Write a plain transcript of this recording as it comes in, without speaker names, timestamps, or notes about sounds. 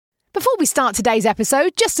we start today's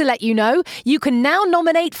episode, just to let you know, you can now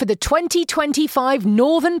nominate for the 2025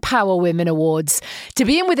 Northern Power Women Awards to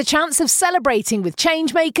be in with a chance of celebrating with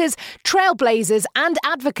changemakers, trailblazers and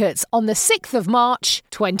advocates on the 6th of March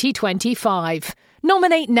 2025.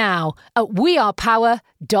 Nominate now at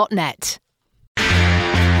wearepower.net.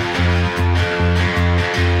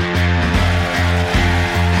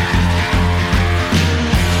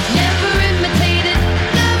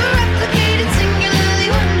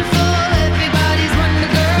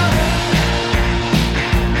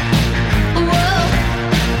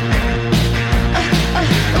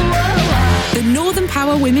 Northern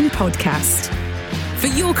Power Women Podcast. For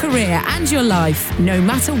your career and your life, no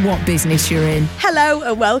matter what business you're in. Hello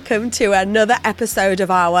and welcome to another episode of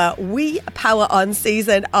our We Power On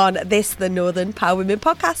season on this, the Northern Power Women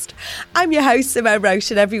Podcast. I'm your host, Simone Roche,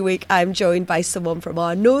 and every week I'm joined by someone from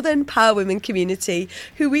our Northern Power Women community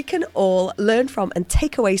who we can all learn from and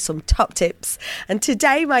take away some top tips. And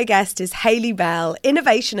today my guest is Hayley Bell,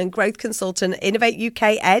 Innovation and Growth Consultant at Innovate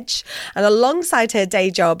UK Edge. And alongside her day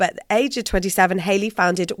job, at the age of 27, Hayley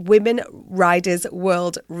founded Women Riders World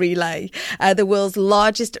Relay, the world's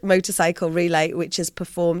largest motorcycle relay, which is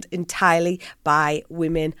performed entirely by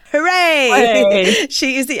women. Hooray! Hey.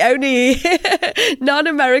 She is the only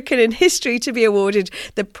non-American in history to be awarded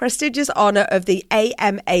the prestigious honour of the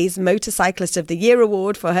AMA's Motorcyclist of the Year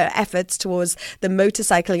award for her efforts towards the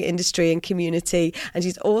motorcycling industry and community. And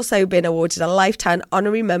she's also been awarded a lifetime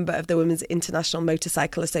honorary member of the Women's International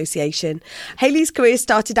Motorcycle Association. Hayley's career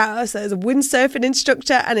started out as a windsurfing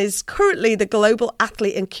instructor and is currently the global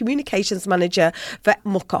athlete and communications manager for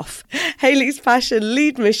Muc-Off. Hayley's passion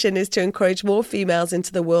lead mission is to encourage more females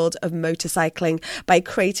into the world of motorcycling by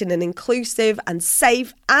creating an inclusive and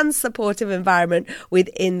safe and supportive environment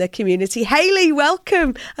within the community. Hayley,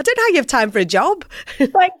 welcome. I don't know how you have time for a job.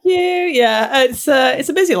 Thank you. Yeah, it's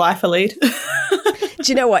a busy life I lead.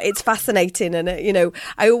 Do you know what? It's fascinating. And,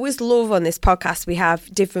 I always love on this podcast, we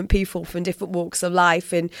have different people from different walks of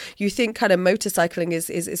life. And you think kind of motorcycling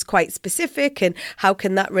is quite specific and how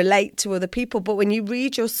can that relate to other people? But when you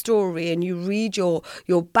read your story and you read your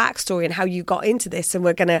backstory and how you got into this, and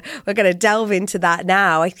we're gonna delve into that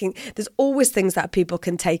now, I think there's always things that people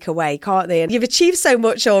can take away, can't they? And you've achieved so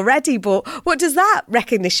much already, but what does that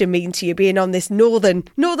recognition mean to you, being on this Northern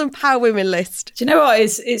Power Women list? Do you know what?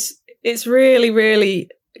 It's really, really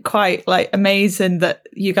quite like amazing that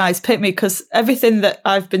you guys picked me, because everything that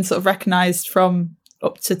I've been sort of recognised from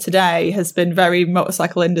up to today has been very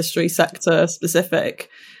motorcycle industry sector specific.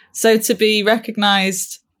 So to be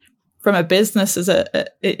recognised from a business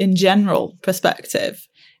in general perspective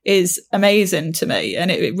is amazing to me. And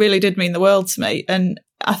it really did mean the world to me. And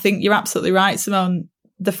I think you're absolutely right, Simone.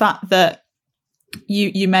 The fact that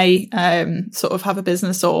you may sort of have a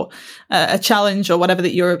business or a challenge or whatever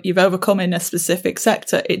that you've overcome in a specific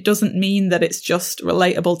sector, it doesn't mean that it's just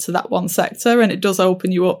relatable to that one sector. And it does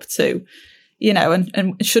open you up to,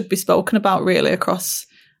 and it should be spoken about really across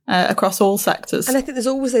all sectors. And I think there's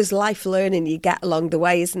always this life learning you get along the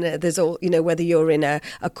way, isn't it? There's all, whether you're in a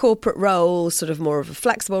corporate role, sort of more of a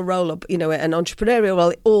flexible role, or, an entrepreneurial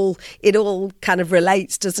role, it all kind of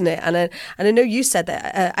relates, doesn't it? And I know you said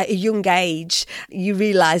that at a young age, you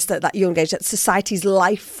realised that young age, that society's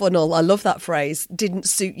life funnel, I love that phrase, didn't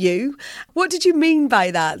suit you. What did you mean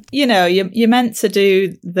by that? You're meant to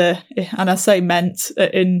do and I say meant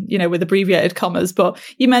in, with abbreviated commas, but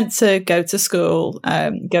you're meant to go to school,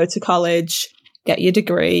 go to college, get your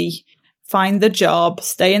degree, find the job,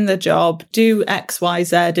 stay in the job, do X, Y,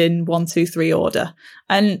 Z in 1, 2, 3 order.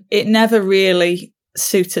 And it never really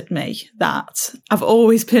suited me, that. I've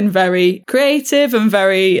always been very creative and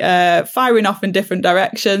very firing off in different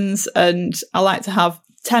directions. And I like to have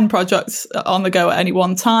 10 projects on the go at any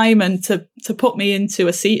one time, and to put me into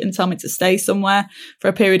a seat and tell me to stay somewhere for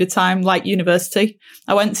a period of time, like university.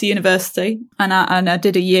 I went to university and I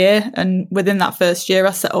did a year, and within that first year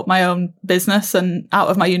I set up my own business and out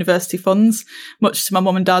of my university funds, much to my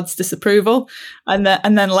mum and dad's disapproval, and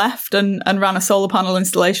then left and ran a solar panel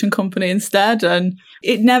installation company instead. And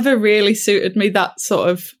it never really suited me, that sort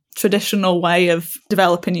of traditional way of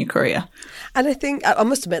developing your career. And I think, I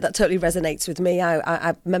must admit, that totally resonates with me.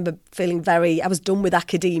 I remember feeling I was done with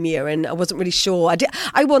academia and I wasn't really sure.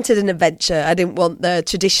 I wanted an adventure. I didn't want the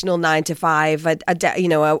traditional 9 to 5. I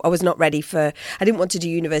was not ready I didn't want to do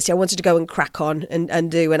university. I wanted to go and crack on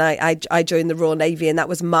and do. And I joined the Royal Navy, and that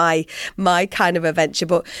was my kind of adventure.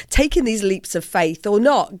 But taking these leaps of faith, or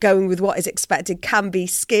not going with what is expected, can be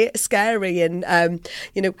scary. And,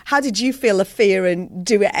 how did you feel the fear and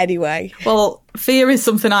do it anyway? Well, fear is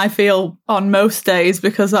something I feel on most days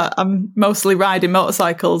because I'm mostly riding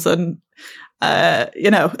motorcycles, and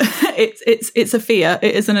it's a fear.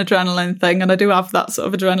 It is an adrenaline thing. And I do have that sort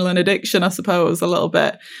of adrenaline addiction, I suppose, a little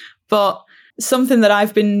bit. But something that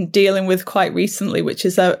I've been dealing with quite recently, which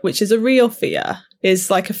is a real fear,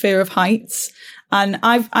 is like a fear of heights. And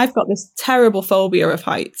I've got this terrible phobia of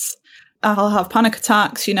heights. I'll have panic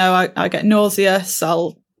attacks, I get nauseous,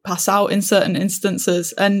 I'll pass out in certain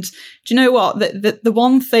instances. And do you know what? The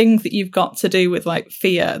one thing that you've got to do with like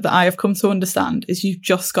fear that I have come to understand is you've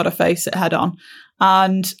just got to face it head on.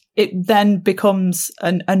 And it then becomes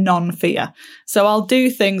a non-fear. So I'll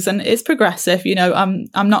do things, and it's progressive. I'm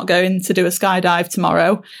not going to do a skydive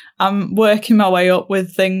tomorrow. I'm working my way up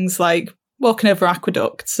with things like walking over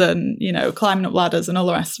aqueducts and, climbing up ladders and all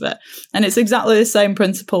the rest of it. And it's exactly the same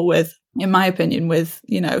principle with, in my opinion, with,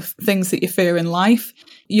 things that you fear in life.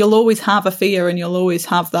 You'll always have a fear, and you'll always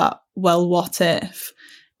have that, well, what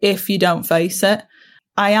if you don't face it?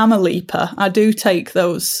 I am a leaper. I do take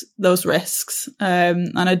those risks,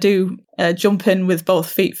 and I do jump in with both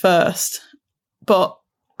feet first. But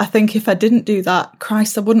I think if I didn't do that,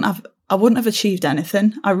 Christ, I wouldn't have achieved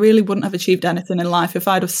anything. I really wouldn't have achieved anything in life if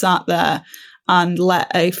I'd have sat there and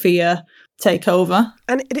let a fear take over.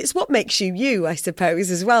 And it's what makes you, I suppose,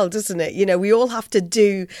 as well, doesn't it? We all have to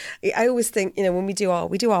do. I always think, when we do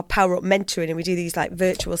our Power Up mentoring, and we do these like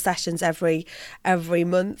virtual sessions every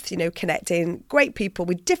month, connecting great people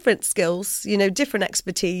with different skills, different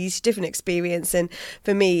expertise, different experience. And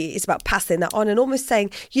for me, it's about passing that on and almost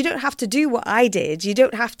saying, you don't have to do what I did. You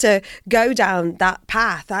don't have to go down that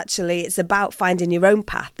path. Actually, it's about finding your own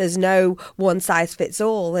path. There's no one size fits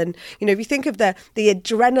all. And, if you think of the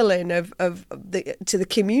adrenaline of the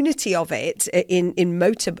community of it in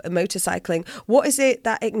motorcycling, what is it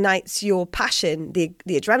that ignites your passion? The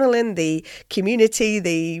adrenaline, the community,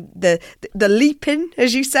 the leaping,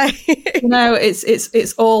 as you say.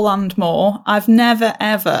 It's all and more. I've never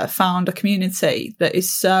ever found a community that is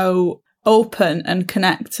so open and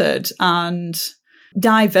connected and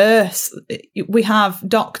diverse. We have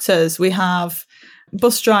doctors, we have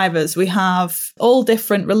bus drivers, we have all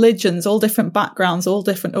different religions, all different backgrounds, all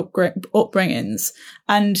different upbringings,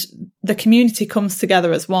 and the community comes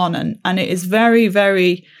together as one. And it is very,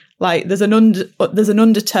 very like there's an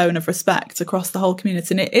undertone of respect across the whole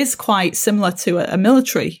community, and it is quite similar to a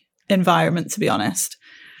military environment, to be honest.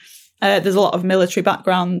 There's a lot of military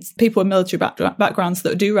backgrounds, people with military backgrounds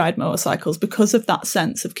that do ride motorcycles because of that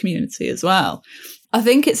sense of community as well. I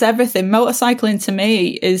think it's everything. Motorcycling to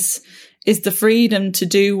me is the freedom to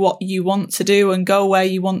do what you want to do and go where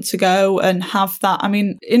you want to go and have that. I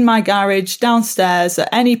mean, in my garage downstairs at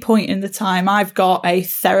any point in the time, I've got a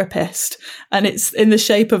therapist, and it's in the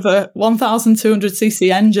shape of a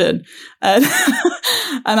 1,200cc engine. And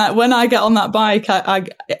when I get on that bike,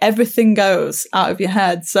 everything goes out of your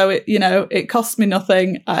head. So it costs me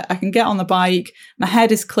nothing. I can get on the bike. My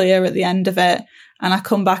head is clear at the end of it. And I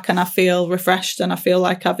come back and I feel refreshed, and I feel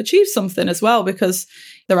like I've achieved something as well, because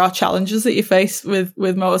there are challenges that you face with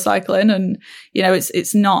motorcycling, and,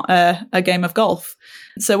 it's not a game of golf.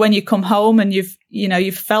 So when you come home and you've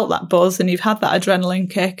felt that buzz and you've had that adrenaline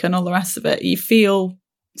kick and all the rest of it, you feel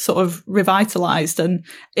sort of revitalized, and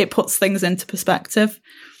it puts things into perspective.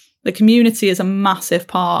 The community is a massive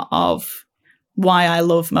part of why I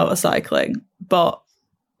love motorcycling, but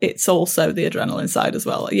it's also the adrenaline side as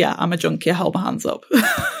well. Yeah, I'm a junkie. I hold my hands up.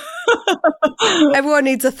 Everyone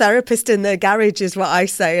needs a therapist in their garage, is what I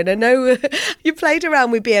say. And I know you played around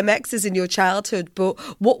with BMXs in your childhood, but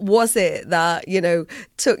what was it that,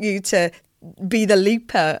 took you to be the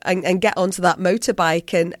leaper and get onto that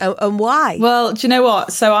motorbike, and why? Well, do you know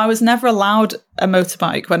what? So I was never allowed a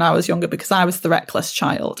motorbike when I was younger because I was the reckless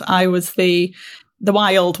child. I was the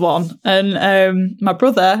wild one, and my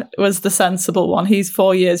brother was the sensible one. He's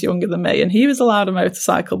 4 years younger than me, and he was allowed a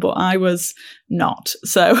motorcycle, but I was not.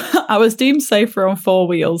 So I was deemed safer on 4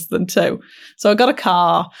 wheels than 2. So I got a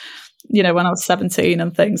car, when I was 17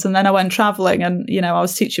 and things, and then I went traveling, and I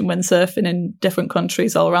was teaching windsurfing in different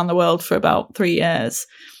countries all around the world for about 3 years.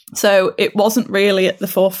 So it wasn't really at the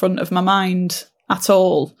forefront of my mind at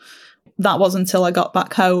all. That wasn't until I got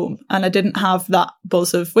back home, and I didn't have that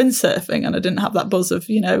buzz of windsurfing, and I didn't have that buzz of,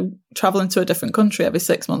 traveling to a different country every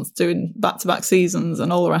 6 months, doing back-to-back seasons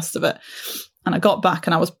and all the rest of it. And I got back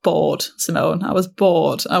and I was bored, Simone. I was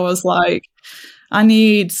bored. I was like, I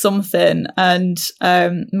need something. And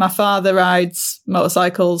my father rides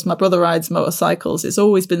motorcycles. My brother rides motorcycles. It's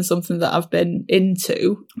always been something that I've been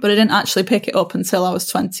into, but I didn't actually pick it up until I was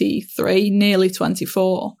 23, nearly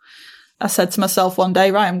 24. I said to myself one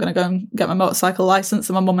day, right, I'm going to go and get my motorcycle license.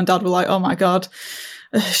 And my mum and dad were like, oh my God,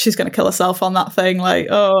 she's going to kill herself on that thing. Like,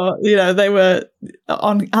 oh, you know, they were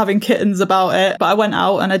on having kittens about it. But I went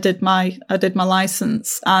out and I did my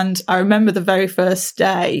license. And I remember the very first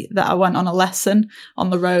day that I went on a lesson on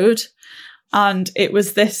the road. And it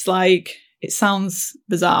was this, like, it sounds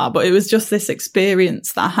bizarre, but it was just this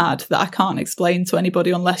experience that I had that I can't explain to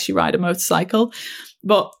anybody unless you ride a motorcycle.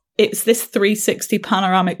 But it's this 360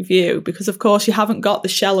 panoramic view because, of course, you haven't got the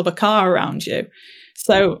shell of a car around you.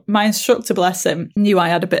 So my instructor, bless him, knew I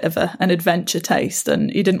had a bit of an adventure taste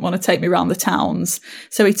and he didn't want to take me around the towns.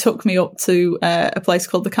 So he took me up to a place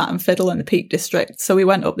called the Cat and Fiddle in the Peak District. So we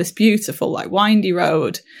went up this beautiful, like, windy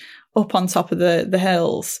road up on top of the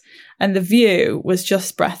hills, and the view was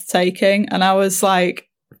just breathtaking. And I was like,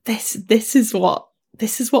 this is what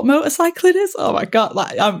motorcycling is. Oh my God.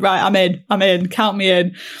 Like, I'm in, count me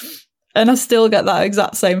in. And I still get that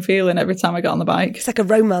exact same feeling every time I get on the bike. It's like a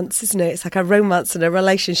romance, isn't it? It's like a romance in a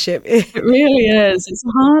relationship. It really is. It's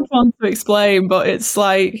a hard one to explain, but it's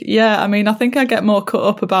like, yeah, I mean, I think I get more caught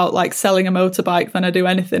up about like selling a motorbike than I do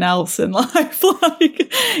anything else in life.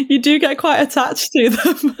 Like, you do get quite attached to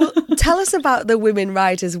them. Well, tell us about the Women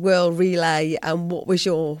Riders World Relay and what was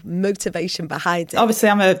your motivation behind it? Obviously,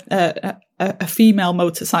 I'm a female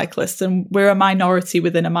motorcyclist and we're a minority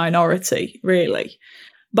within a minority, really.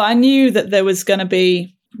 But I knew that there was going to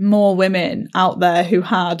be more women out there who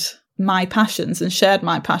had my passions and shared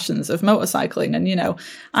my passions of motorcycling. And, you know,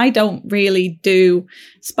 I don't really do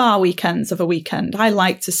spa weekends of a weekend. I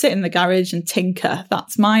like to sit in the garage and tinker.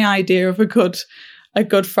 That's my idea of a good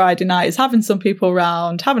Friday night, is having some people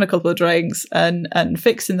around, having a couple of drinks and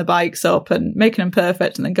fixing the bikes up and making them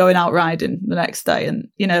perfect and then going out riding the next day. And,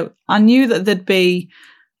 you know, I knew that there'd be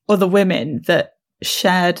other women that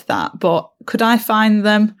shared that, but could I find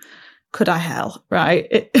them? Could I? Hell, right?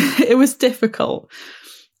 It was difficult.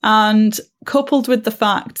 And coupled with the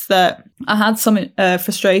fact that I had some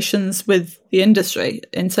frustrations with the industry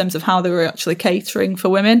in terms of how they were actually catering for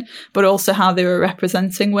women, but also how they were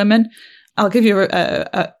representing women. I'll give you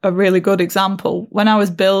a really good example. When I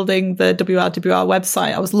was building the WRWR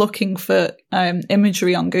website, I was looking for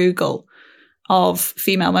imagery on Google of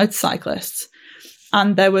female motorcyclists,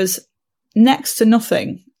 and there was next to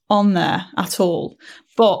nothing on there at all.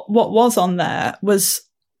 But what was on there was,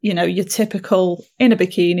 you know, your typical in a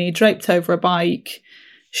bikini, draped over a bike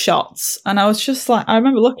shots. And I was just like, I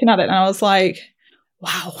remember looking at it and I was like,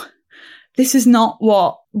 wow, this is not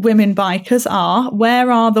what women bikers are. Where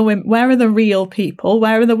are the real people?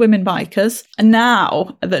 Where are the women bikers? And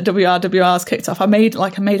now that WRWR has kicked off, I made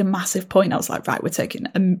a massive point. I was like, right, we're taking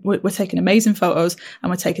amazing photos and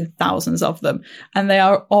we're taking thousands of them. And they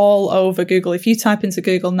are all over Google. If you type into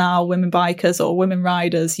Google now, women bikers or women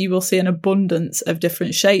riders, you will see an abundance of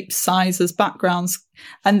different shapes, sizes, backgrounds.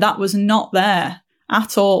 And that was not there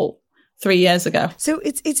at all 3 years ago. So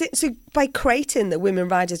so by creating the Women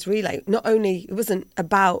Riders Relay, not only it wasn't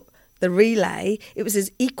about the relay, it was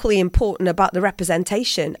as equally important about the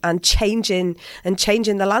representation and changing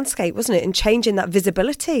the landscape, wasn't it? And changing that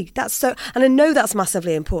visibility. And I know that's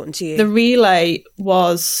massively important to you. The relay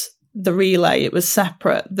was the relay. It was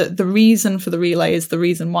separate. The reason for the relay is the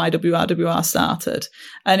reason why WRWR started.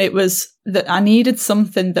 And it was that I needed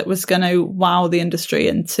something that was going to wow the industry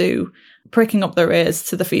into pricking up their ears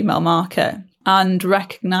to the female market and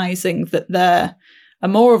recognising that there are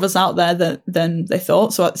more of us out there than they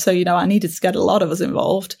thought. So, you know, I needed to get a lot of us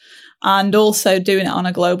involved and also doing it on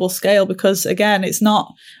a global scale because, again, it's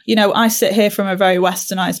not, you know, I sit here from a very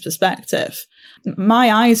westernised perspective. My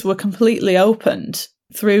eyes were completely opened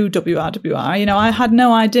through WRWR. You know, I had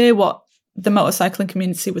no idea what the motorcycling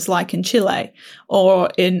community was like in Chile or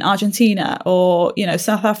in Argentina or, you know,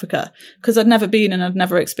 South Africa, because I'd never been and I'd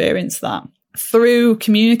never experienced that. Through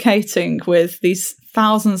communicating with these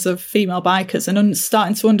thousands of female bikers and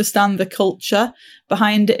starting to understand the culture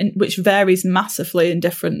behind it, which varies massively in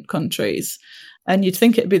different countries. And you'd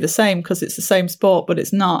think it'd be the same because it's the same sport, but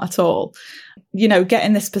it's not at all. You know,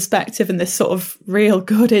 getting this perspective and this sort of real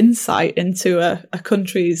good insight into a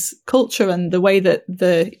country's culture and the way that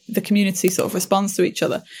the community sort of responds to each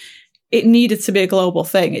other. It needed to be a global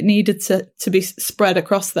thing. It needed to be spread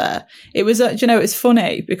across there. It was, you know, it's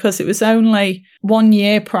funny because it was only 1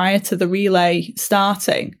 year prior to the relay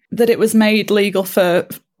starting that it was made legal for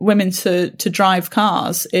women to drive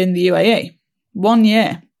cars in the UAE. 1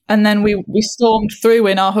 year. And then we stormed through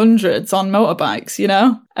in our hundreds on motorbikes, you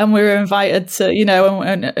know, and we were invited to, you know,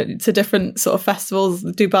 to different sort of festivals,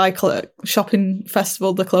 the Dubai Shopping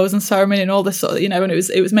Festival, the closing ceremony and all this sort of, you know, and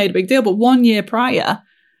it was made a big deal. But 1 year prior,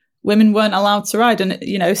 women weren't allowed to ride. And,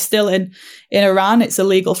 you know, still in Iran, it's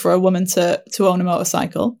illegal for a woman to own a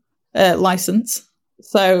motorcycle license.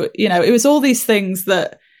 So, it was all these things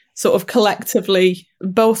that sort of collectively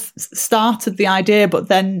both started the idea, but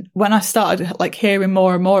then when I started like hearing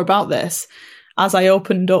more and more about this, as I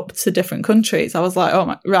opened up to different countries, I was like, oh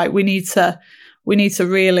my, right, we need to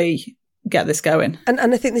really get this going. And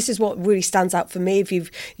I think this is what really stands out for me. If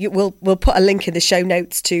we'll put a link in the show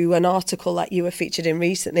notes to an article that you were featured in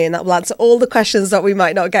recently, and that will answer all the questions that we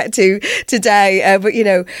might not get to today. But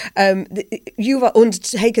you've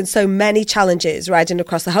undertaken so many challenges, riding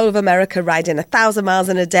across the whole of America, riding 1,000 miles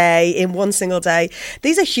in a day in one single day.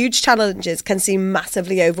 These are huge challenges, can seem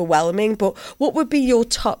massively overwhelming. But what would be your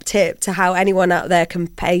top tip to how anyone out there can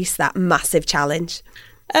face that massive challenge?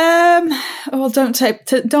 Well, don't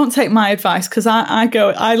take my advice, because I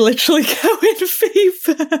literally go in feet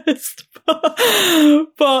first.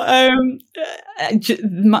 But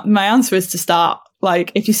my answer is to start.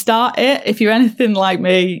 Like, if you start it, if you're anything like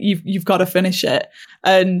me, you've got to finish it.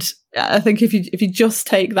 And I think if you just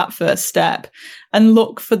take that first step and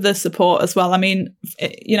look for the support as well. I mean,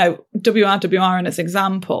 WRWR in its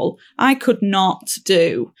example, I could not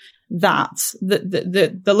do that.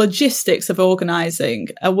 The logistics of organising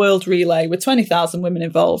a world relay with 20,000 women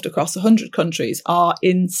involved across 100 countries are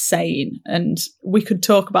insane. And we could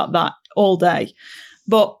talk about that all day.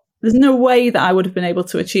 But there's no way that I would have been able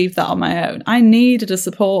to achieve that on my own. I needed a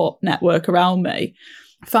support network around me.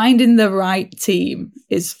 Finding the right team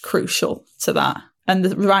is crucial to that. And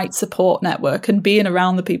the right support network, and being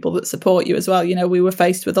around the people that support you as well. We were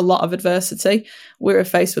faced with a lot of adversity. We were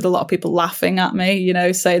faced with a lot of people laughing at me,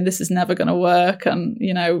 saying this is never going to work, and,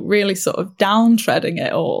 really sort of downtreading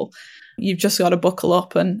it all. You've just got to buckle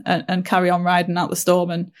up and carry on riding out the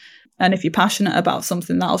storm. And if you're passionate about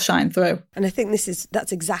something, that'll shine through. And I think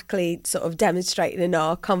that's exactly sort of demonstrated in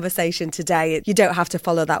our conversation today. You don't have to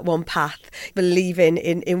follow that one path. Believe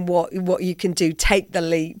in what you can do. Take the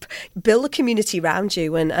leap. Build a community around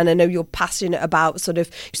you. And I know you're passionate about sort of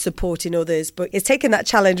supporting others, but it's taking that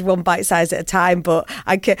challenge one bite size at a time. But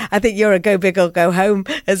I think you're a go big or go home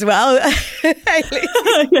as well.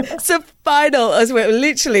 So final, as we're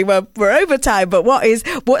over time, but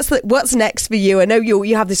what's next for you? I know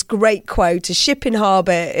you have this great quote: a ship in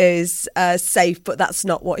harbour is safe, but that's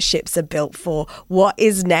not what ships are built for. What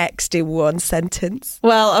is next in one sentence?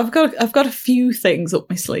 Well, I've got a few things up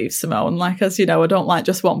my sleeve, Simone. Like, as you know, I don't like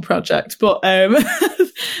just one project, but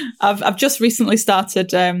I've just recently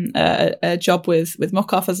started a job with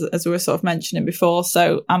Muc-Off, as we were sort of mentioning before.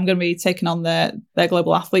 So I'm going to be taking on their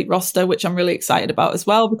global athlete roster, which I'm really excited about as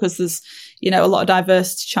well, because there's a lot of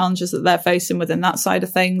diversity challenges that they're facing within that side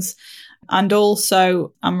of things. And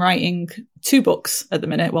also, I'm writing 2 books at the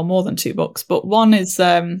minute. Well, more than 2 books, but one is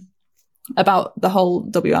about the whole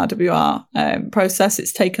WRWR process.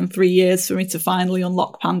 It's taken 3 years for me to finally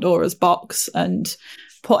unlock Pandora's box and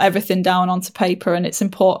put everything down onto paper. And it's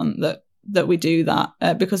important that we do that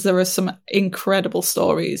because there are some incredible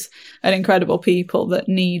stories and incredible people that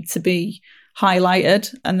need to be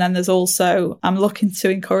highlighted. And then there's also, I'm looking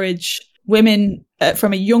to encourage women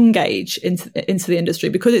from a young age into the industry,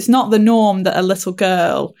 because it's not the norm that a little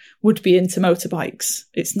girl would be into motorbikes.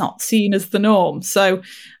 It's not seen as the norm. So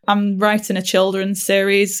I'm writing a children's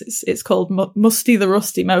series. It's called Musty the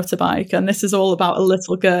Rusty Motorbike. And this is all about a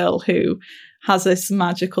little girl who has this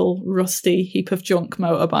magical rusty heap of junk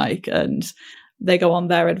motorbike, and they go on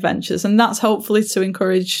their adventures. And that's hopefully to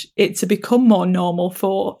encourage it to become more normal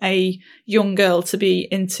for a young girl to be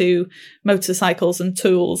into motorcycles and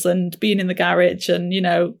tools and being in the garage and,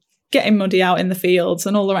 getting muddy out in the fields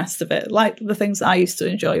and all the rest of it, like the things that I used to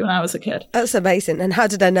enjoy when I was a kid. That's amazing. And how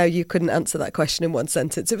did I know you couldn't answer that question in one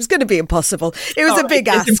sentence? It was going to be impossible. It was a big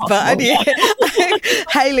ask, but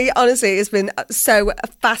Hayley, honestly, it's been so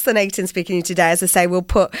fascinating speaking to you today. As I say, we'll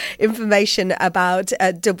put information about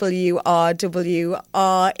WRWR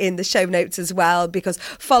in the show notes as well, because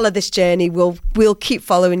follow this journey. We'll keep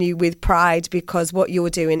following you with pride, because what you're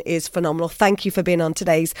doing is phenomenal. Thank you for being on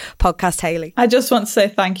today's podcast, Hayley. I just want to say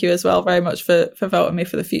thank you as well very much for voting me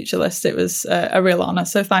for the Future List. It was a real honour.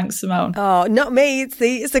 So thanks, Simone. Oh, not me.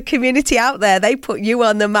 It's the community out there. They put you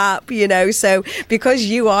on the map, so because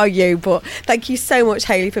you are you. But thank you so much,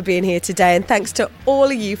 Hayley, for being here today. And thanks to all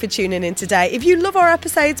of you for tuning in today. If you love our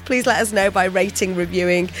episodes, please let us know by rating,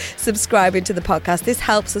 reviewing, subscribing to the podcast. This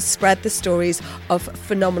helps us spread the stories of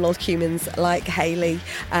phenomenal humans like Hayley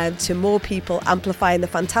to more people, amplifying the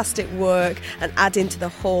fantastic work and adding to the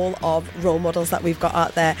whole of role models that we've got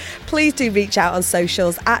out there. please do reach out on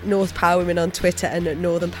socials at North Power Women on Twitter and at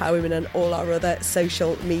Northern Power Women on all our other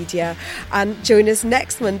social media. And join us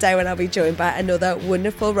next Monday when I'll be joined by another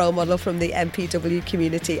wonderful role model from the MPW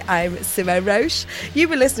community. I'm Simone Roche. You've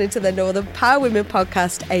been listening to the Northern Power Women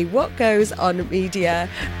podcast, a What Goes On Media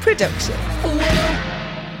production.